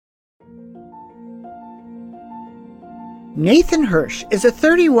Nathan Hirsch is a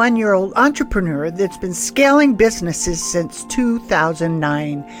 31-year-old entrepreneur that's been scaling businesses since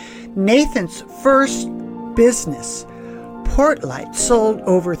 2009. Nathan's first business, Portlight, sold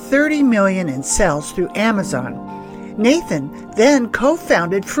over $30 million in sales through Amazon. Nathan then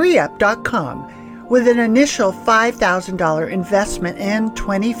co-founded FreeUp.com with an initial $5,000 investment in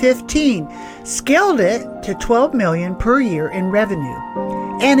 2015, scaled it to $12 million per year in revenue,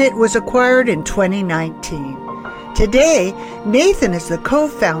 and it was acquired in 2019. Today, Nathan is the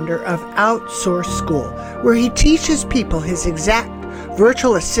co-founder of Outsource School, where he teaches people his exact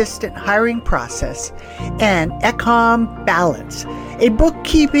virtual assistant hiring process, and Ecom Balance, a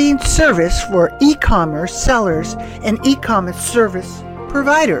bookkeeping service for e-commerce sellers and e-commerce service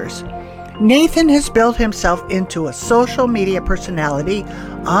providers. Nathan has built himself into a social media personality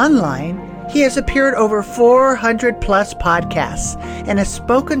online. He has appeared over 400 plus podcasts and has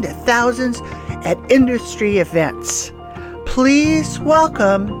spoken to thousands at industry events. Please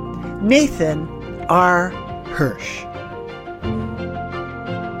welcome Nathan R. Hirsch.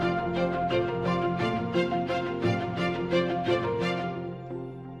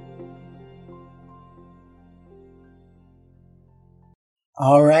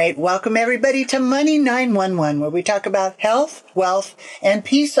 All right. Welcome everybody to Money 911, where we talk about health, wealth, and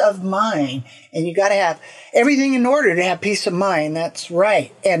peace of mind. And you got to have everything in order to have peace of mind. That's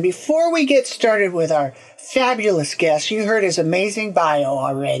right. And before we get started with our fabulous guest, you heard his amazing bio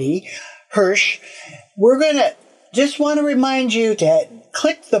already, Hirsch. We're going to just want to remind you to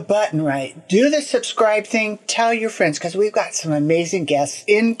click the button right. Do the subscribe thing. Tell your friends, because we've got some amazing guests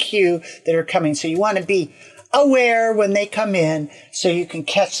in queue that are coming. So you want to be aware when they come in so you can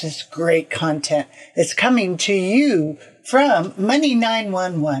catch this great content that's coming to you from Money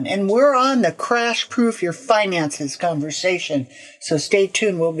 911. And we're on the Crash Proof Your Finances conversation. So stay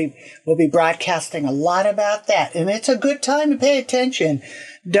tuned. We'll be broadcasting a lot about that. And it's a good time to pay attention.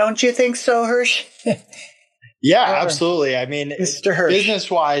 Don't you think so, Hirsch? Yeah, absolutely. I mean, Mr. Hirsch.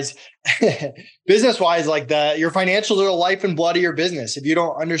 business-wise, like your financials are the life and blood of your business. If you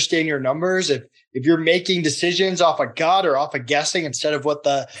don't understand your numbers, if you're making decisions off of gut or off of guessing instead of what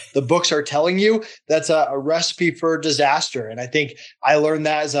the books are telling you, that's a recipe for disaster. And I think I learned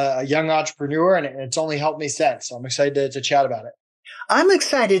that as a young entrepreneur, and it's only helped me since. So I'm excited to chat about it. I'm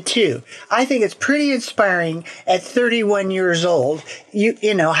excited too. I think it's pretty inspiring at 31 years old.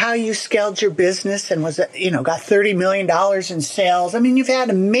 You know, how you scaled your business and got $30 million in sales. I mean, you've had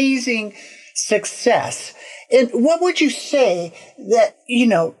amazing success. And what would you say that,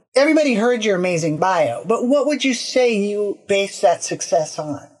 everybody heard your amazing bio, but what would you say you base that success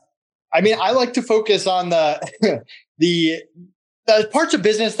on? I mean, I like to focus on the parts of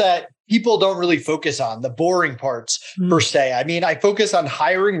business that people don't really focus on, the boring parts per se. I mean, I focus on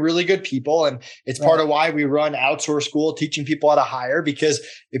hiring really good people, and it's part of why we run Outsource School, teaching people how to hire, because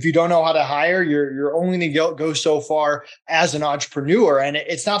if you don't know how to hire, you're only going to go so far as an entrepreneur. And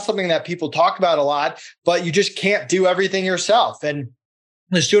it's not something that people talk about a lot, but you just can't do everything yourself. And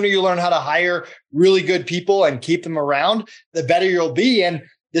the sooner you learn how to hire really good people and keep them around, the better you'll be. And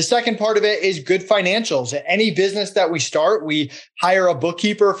the second part of it is good financials. Any business that we start, we hire a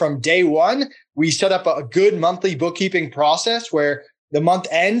bookkeeper from day one. We set up a good monthly bookkeeping process where the month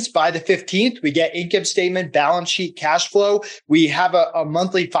ends by the 15th. We get income statement, balance sheet, cash flow. We have a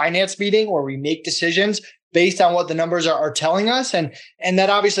monthly finance meeting where we make decisions based on what the numbers are telling us. And that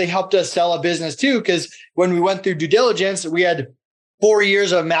obviously helped us sell a business too, because when we went through due diligence, we had 4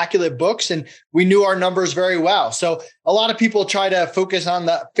 years of immaculate books, and we knew our numbers very well. So a lot of people try to focus on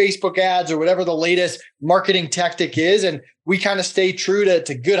the Facebook ads or whatever the latest marketing tactic is. And we kind of stay true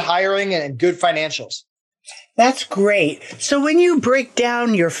to good hiring and good financials. That's great. So when you break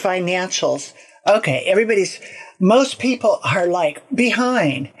down your financials, okay, most people are like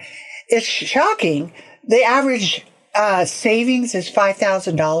behind. It's shocking. The average savings is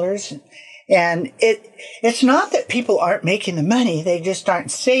 $5,000. And it's not that people aren't making the money. They just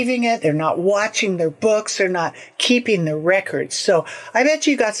aren't saving it. They're not watching their books. They're not keeping the records. So I bet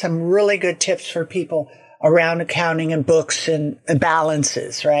you got some really good tips for people around accounting and books and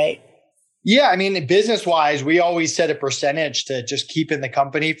balances, right? Yeah. I mean, business wise, we always set a percentage to just keep in the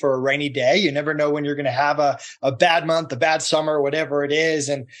company for a rainy day. You never know when you're going to have a bad month, a bad summer, whatever it is.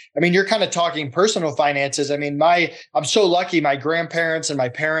 And I mean, you're kind of talking personal finances. I mean, I'm so lucky. My grandparents and my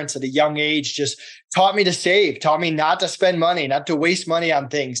parents at a young age just taught me to save, taught me not to spend money, not to waste money on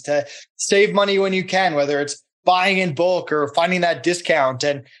things, to save money when you can, whether it's buying in bulk or finding that discount.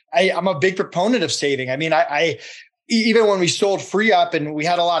 And I'm a big proponent of saving. I mean, even when we sold Free Up and we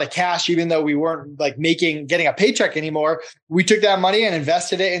had a lot of cash, even though we weren't like getting a paycheck anymore, we took that money and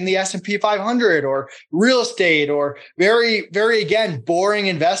invested it in the S&P 500 or real estate or very, very, again, boring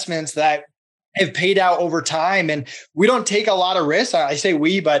investments that have paid out over time. And we don't take a lot of risks. I say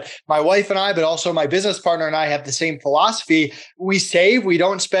we, but my wife and I, but also my business partner and I have the same philosophy. We save, we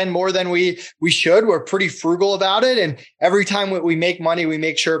don't spend more than we should. We're pretty frugal about it. And every time we make money, we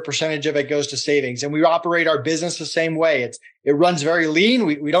make sure a percentage of it goes to savings. And we operate our business the same way. It runs very lean.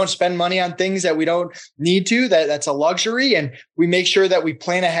 We don't spend money on things that we don't need to. That's a luxury. And we make sure that we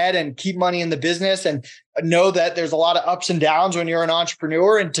plan ahead and keep money in the business and know that there's a lot of ups and downs when you're an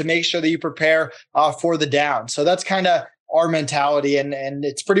entrepreneur, and to make sure that you prepare for the down. So that's kind of our mentality. And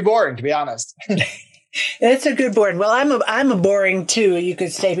it's pretty boring, to be honest. It's a good boring. Well, I'm a boring too, you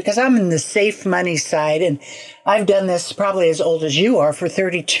could say, because I'm in the safe money side, and I've done this probably as old as you are for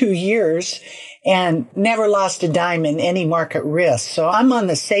 32 years and never lost a dime in any market risk. So I'm on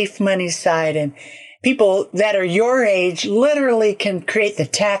the safe money side, and people that are your age literally can create the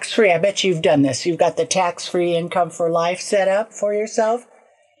tax-free. I bet you've done this. You've got the tax-free income for life set up for yourself.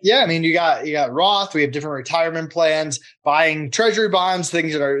 Yeah, I mean, you got Roth. We have different retirement plans, buying treasury bonds,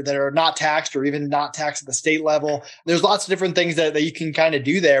 things that are not taxed or even not taxed at the state level. There's lots of different things that you can kind of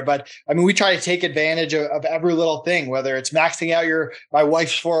do there. But I mean, we try to take advantage of every little thing, whether it's maxing out my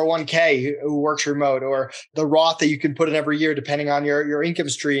wife's 401k who works remote, or the Roth that you can put in every year depending on your income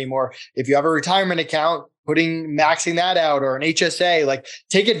stream, or if you have a retirement account, maxing that out, or an HSA. Like,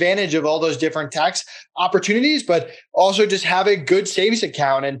 take advantage of all those different tax opportunities, but also just have a good savings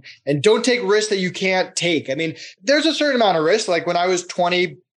account and don't take risks that you can't take. I mean, there's a certain amount of risk. Like when I was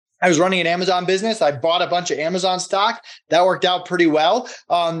 20, I was running an Amazon business. I bought a bunch of Amazon stock. That worked out pretty well.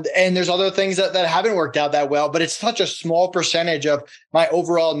 And there's other things that haven't worked out that well, but it's such a small percentage of my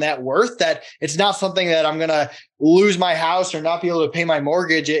overall net worth that it's not something that I'm going to lose my house or not be able to pay my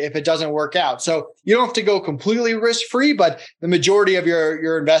mortgage if it doesn't work out. So you don't have to go completely risk-free, but the majority of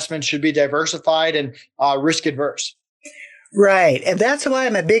your investments should be diversified and risk adverse. Right. And that's why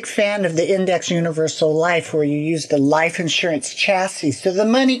I'm a big fan of the Index Universal Life, where you use the life insurance chassis. So the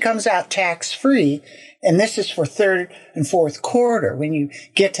money comes out tax-free. And this is for third and fourth quarter. When you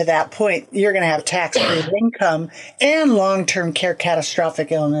get to that point, you're going to have tax-free income and long-term care catastrophic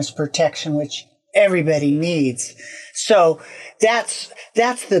illness protection, which everybody needs. So that's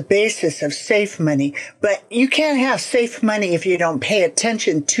the basis of safe money. But you can't have safe money if you don't pay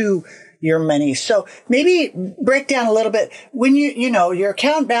attention to your money. So maybe break down a little bit. When your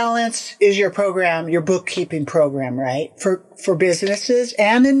account balance is your program, your bookkeeping program, right? For businesses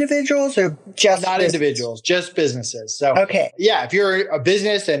and individuals, or just not business? Individuals, just businesses. So okay. Yeah, if you're a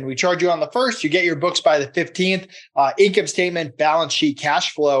business and we charge you on the 1st, you get your books by the 15th, income statement, balance sheet,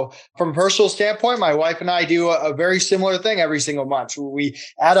 cash flow. From a personal standpoint, my wife and I do a very similar thing every single month. We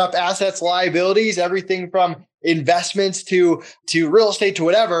add up assets, liabilities, everything from investments to real estate to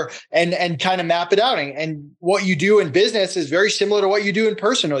whatever, and kind of map it out. And what you do in business is very similar to what you do in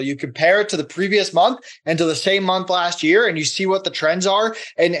personal. You compare it to the previous month and to the same month last year, and you see what the trends are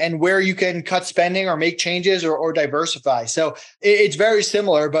and where you can cut spending or make changes or diversify. So it's very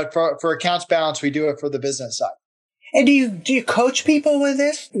similar, but for accounts balance, we do it for the business side. And do you coach people with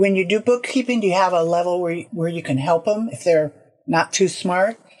this? When you do bookkeeping, do you have a level where you can help them if they're not too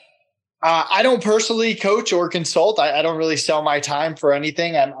smart? I don't personally coach or consult. I don't really sell my time for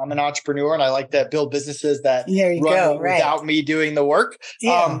anything. I'm an entrepreneur, and I like to build businesses that run without me doing the work.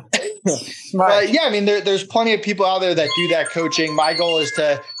 Yeah. But yeah, I mean, there's plenty of people out there that do that coaching. My goal is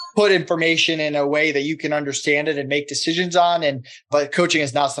to put information in a way that you can understand it and make decisions on. But coaching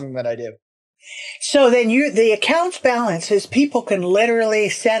is not something that I do. So then the accounts balance is people can literally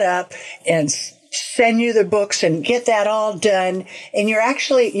set up and send you the books and get that all done. And you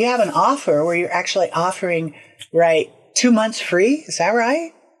have an offer where you're actually offering, 2 months free. Is that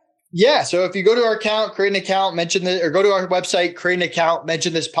right? Yeah. So if you go to our account, create an account, or go to our website, create an account,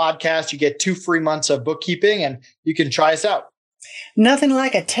 mention this podcast, you get 2 free months of bookkeeping, and you can try us out. Nothing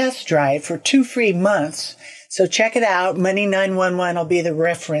like a test drive for 2 free months. So check it out. Money 911 will be the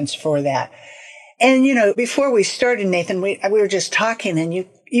reference for that. And, before we started, Nathan, we were just talking, and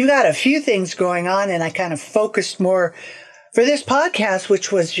you got a few things going on, and I kind of focused more for this podcast,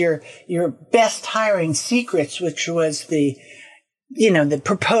 which was your best hiring secrets, which was the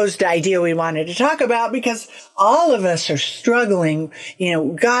proposed idea we wanted to talk about, because all of us are struggling. We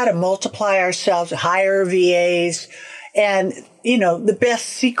got to multiply ourselves, hire VAs. And the best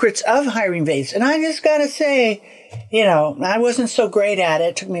secrets of hiring VAs. And I just got to say, I wasn't so great at it.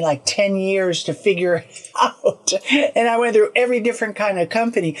 It took me like 10 years to figure it out. And I went through every different kind of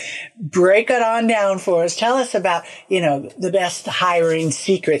company. Break it on down for us. Tell us about, the best hiring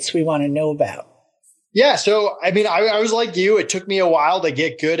secrets we want to know about. Yeah. So, I mean, I was like you. It took me a while to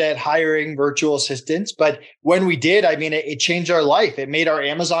get good at hiring virtual assistants. But when we did, I mean, it changed our life. It made our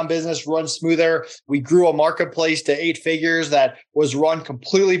Amazon business run smoother. We grew a marketplace to 8 figures that was run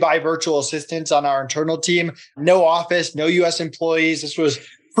completely by virtual assistants on our internal team. No office, no US employees. This was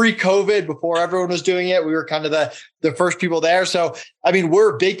pre-COVID, before everyone was doing it. We were kind of the first people there. So, I mean,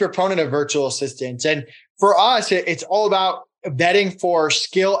 we're a big proponent of virtual assistants. And for us, it's all about vetting for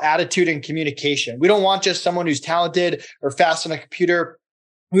skill, attitude, and communication. We don't want just someone who's talented or fast on a computer.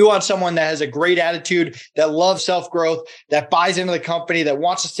 We want someone that has a great attitude, that loves self-growth, that buys into the company, that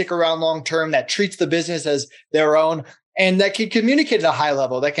wants to stick around long-term, that treats the business as their own, and that can communicate at a high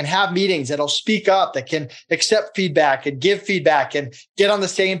level, that can have meetings, that'll speak up, that can accept feedback and give feedback and get on the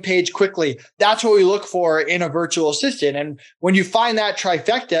same page quickly. That's what we look for in a virtual assistant. And when you find that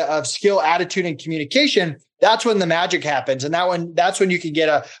trifecta of skill, attitude, and communication, that's when the magic happens. And that's when you can get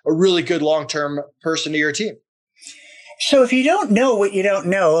a really good long-term person to your team. So if you don't know what you don't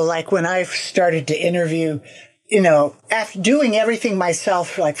know, like when I started to interview, after doing everything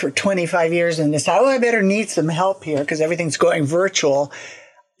myself, like for 25 years and decided, I better need some help here because everything's going virtual,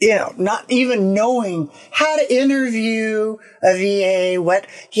 not even knowing how to interview a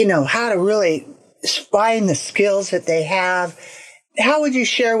VA, how to really find the skills that they have. How would you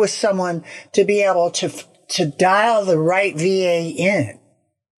share with someone to be able to dial the right VA in?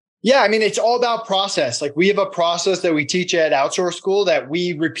 Yeah, I mean, it's all about process. Like we have a process that we teach at Outsource School that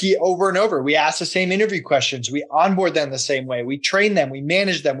we repeat over and over. We ask the same interview questions. We onboard them the same way. We train them. We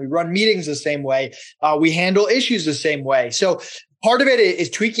manage them. We run meetings the same way. We handle issues the same way. So part of it is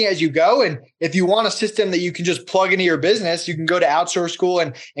tweaking as you go. And if you want a system that you can just plug into your business, you can go to Outsource School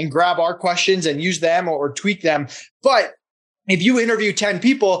and grab our questions and use them or tweak them. But if you interview 10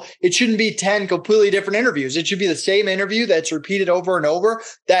 people, it shouldn't be 10 completely different interviews. It should be the same interview that's repeated over and over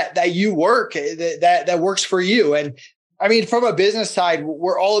that you work, that works for you. And I mean, from a business side,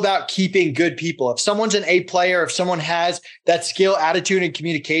 we're all about keeping good people. If someone's an A player, if someone has that skill, attitude, and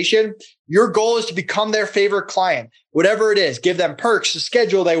communication, your goal is to become their favorite client, whatever it is. Give them perks, the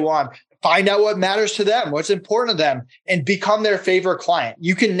schedule they want. Find out what matters to them, what's important to them, and become their favorite client.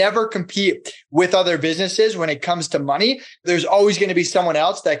 You can never compete with other businesses when it comes to money. There's always going to be someone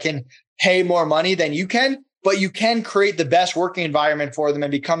else that can pay more money than you can, but you can create the best working environment for them and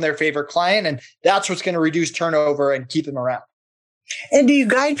become their favorite client. And that's what's going to reduce turnover and keep them around. And do you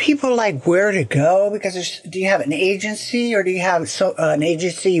guide people like where to go? Because do you have an agency or do you have an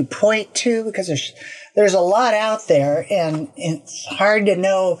agency you point to? Because there's a lot out there and it's hard to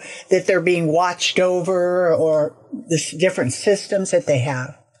know that they're being watched over or the different systems that they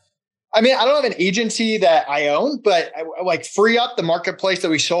have. I mean, I don't have an agency that I own, but like Free Up, the marketplace that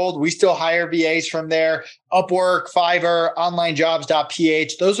we sold, we still hire VAs from there. Upwork, Fiverr,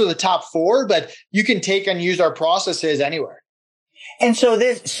 onlinejobs.ph. Those are the top 4, but you can take and use our processes anywhere. And so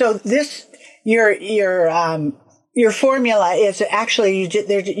your formula is actually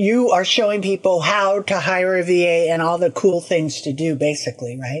you are showing people how to hire a VA and all the cool things to do,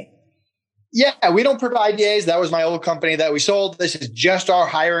 basically, right? Yeah, we don't provide VAs. That was my old company that we sold. This is just our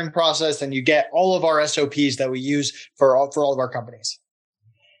hiring process, and you get all of our SOPs that we use for all of our companies.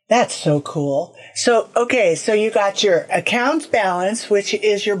 That's so cool. So, okay, so you got your accounts balance, which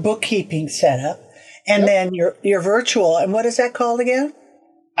is your bookkeeping setup. And then your virtual, and what is that called again?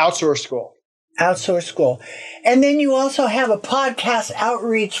 Outsource School. Outsource School. And then you also have a podcast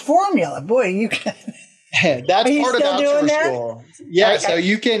outreach formula. Boy, you can. That's part of Outsource School. Yeah. So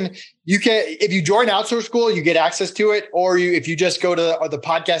you can, if you join Outsource School, you get access to it. Or if you just go to the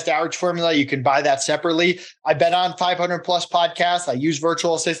podcast outreach formula, you can buy that separately. I've been on 500 plus podcasts. I use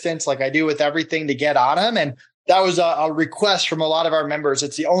virtual assistants like I do with everything to get on them. And that was a request from a lot of our members.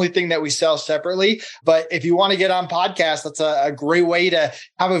 It's the only thing that we sell separately. But if you want to get on podcasts, that's a great way to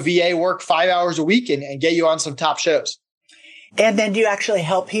have a VA work 5 hours a week and get you on some top shows. And then do you actually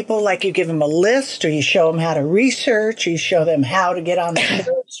help people? Like you give them a list or you show them how to research, or you show them how to get on the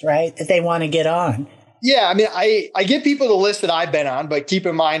shows, right? That they want to get on. Yeah, I mean, I give people the list that I've been on, but keep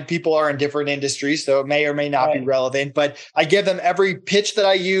in mind, people are in different industries, so it may or may not be relevant. But I give them every pitch that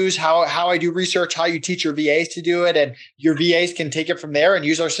I use, how I do research, how you teach your VAs to do it, and your VAs can take it from there and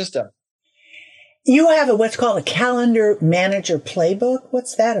use our system. You have what's called a calendar manager playbook.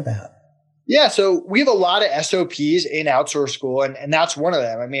 What's that about? Yeah, so we have a lot of SOPs in Outsource School, and that's one of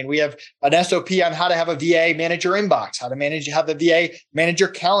them. I mean, we have an SOP on how to have a VA manage your inbox, how to have the VA manage your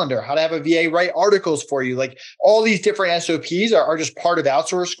calendar, how to have a VA write articles for you. Like all these different SOPs are just part of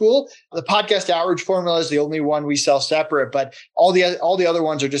Outsource School. The podcast outreach formula is the only one we sell separate, but all the other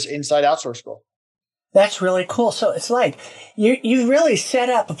ones are just inside Outsource School. That's really cool. So it's like you really set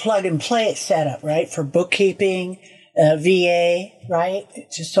up a plug and play setup, right? For bookkeeping, VA, right?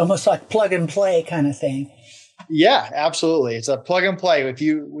 It's just almost like plug and play kind of thing. Yeah, absolutely. It's a plug and play. If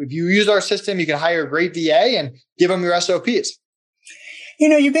you use our system, you can hire a great VA and give them your SOPs. You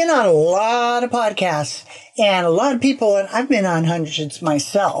know, you've been on a lot of podcasts and a lot of people, and I've been on hundreds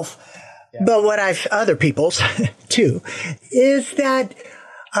myself, but other people's too, is that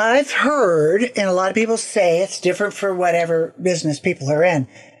I've heard, and a lot of people say it's different for whatever business people are in.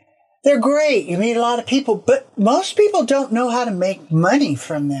 They're great. You meet a lot of people, but most people don't know how to make money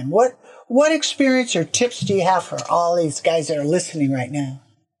from them. What experience or tips do you have for all these guys that are listening right now?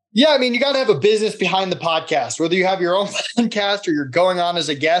 Yeah, I mean, you got to have a business behind the podcast. Whether you have your own podcast or you're going on as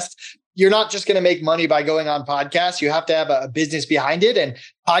a guest, you're not just going to make money by going on podcasts. You have to have a business behind it. And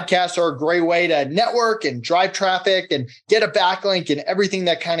podcasts are a great way to network and drive traffic and get a backlink and everything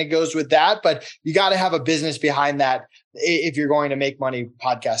that kind of goes with that. But you got to have a business behind that if you're going to make money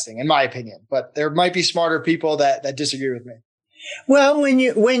podcasting, in my opinion. But there might be smarter people that disagree with me. Well, when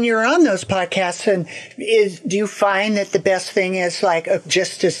you're on those podcasts, do you find that the best thing is like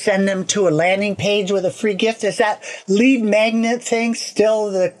just to send them to a landing page with a free gift? Is that lead magnet thing still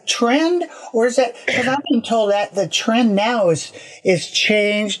the trend, or is that, because I've been told that the trend now is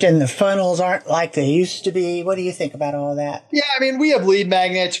changed and the funnels aren't like they used to be? What do you think about all that? Yeah, I mean, we have lead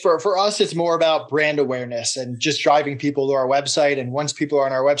magnets. For us, it's more about brand awareness and just driving people to our website. And once people are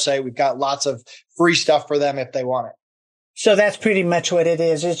on our website, we've got lots of free stuff for them if they want it. So that's pretty much what it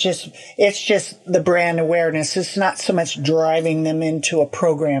is. It's just the brand awareness. It's not so much driving them into a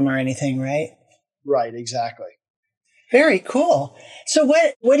program or anything, right? Right, exactly. Very cool. So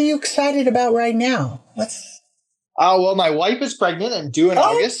what are you excited about right now? Well, my wife is pregnant and due in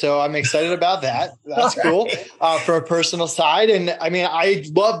August, so I'm excited about that. That's cool for a personal side. And I mean, I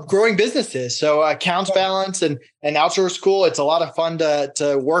love growing businesses. So accounts balance and Outsource School, it's a lot of fun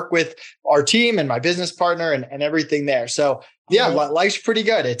to work with our team and my business partner and everything there. So yeah, life's pretty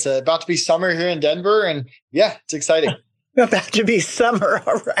good. It's about to be summer here in Denver, and yeah, it's exciting. About to be summer,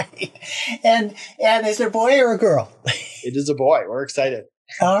 all right. And is it a boy or a girl? It is a boy. We're excited.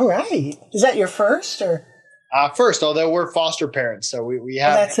 All right. Is that your first or? First, although we're foster parents, so we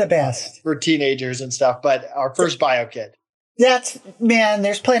have that's the best for teenagers and stuff. But our first bio kid.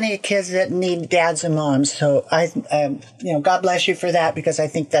 There's plenty of kids that need dads and moms. So God bless you for that, because I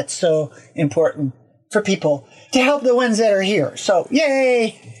think that's so important for people to help the ones that are here. So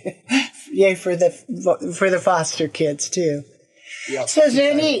yay, yay for the foster kids too. Yep. So is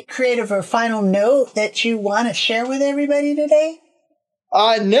there any creative or final note that you want to share with everybody today?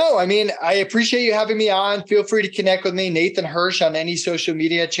 No, I mean, I appreciate you having me on. Feel free to connect with me, Nathan Hirsch, on any social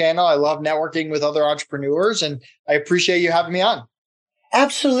media channel. I love networking with other entrepreneurs, and I appreciate you having me on.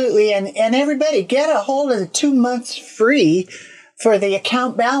 Absolutely. And everybody, get a hold of the 2 months free for the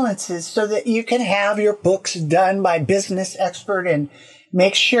account balances so that you can have your books done by business expert, and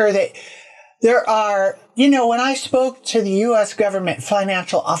make sure that there are, when I spoke to the U.S. Government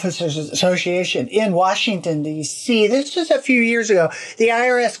Financial Officers Association in Washington, D.C., this was a few years ago, the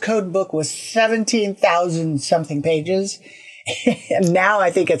IRS code book was 17,000 something pages. And now I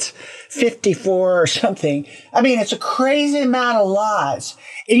think it's 54 or something. I mean, it's a crazy amount of laws.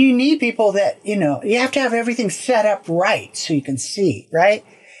 And you need people that, you have to have everything set up right so you can see, right?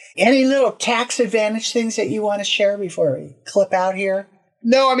 Any little tax advantage things that you want to share before we clip out here?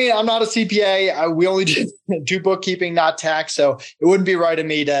 No, I mean, I'm not a CPA. We only do bookkeeping, not tax. So it wouldn't be right of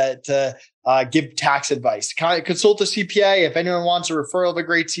me to give tax advice. Consult a CPA. If anyone wants a referral of a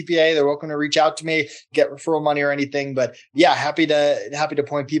great CPA, they're welcome to reach out to me, get referral money or anything. But yeah, happy to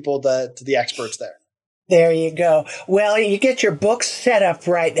point people to the experts there. There you go. Well, you get your books set up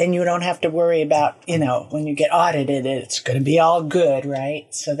right, then you don't have to worry about, when you get audited, it's going to be all good, right?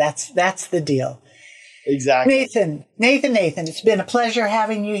 So that's the deal. Exactly. Nathan, it's been a pleasure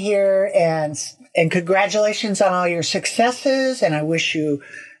having you here, and congratulations on all your successes. And I wish you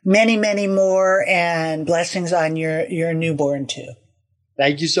many, many more, and blessings on your newborn too.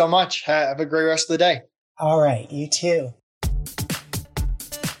 Thank you so much. Have a great rest of the day. All right. You too.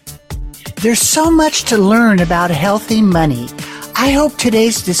 There's so much to learn about healthy money. I hope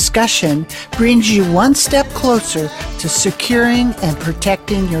today's discussion brings you one step closer to securing and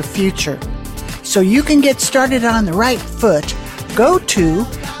protecting your future. So you can get started on the right foot, go to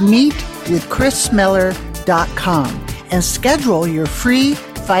meettheirsch.com with KrisMiller.com and schedule your free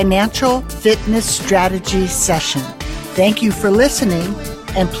financial fitness strategy session. Thank you for listening,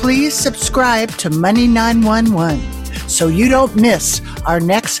 and please subscribe to Money 911 so you don't miss our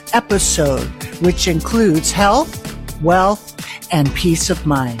next episode, which includes health, wealth, and peace of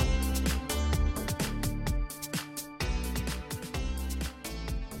mind.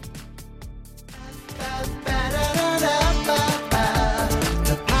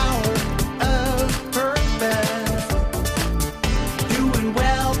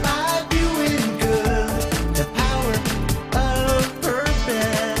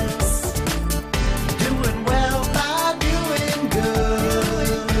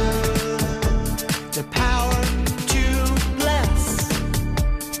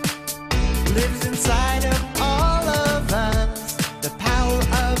 Lives inside of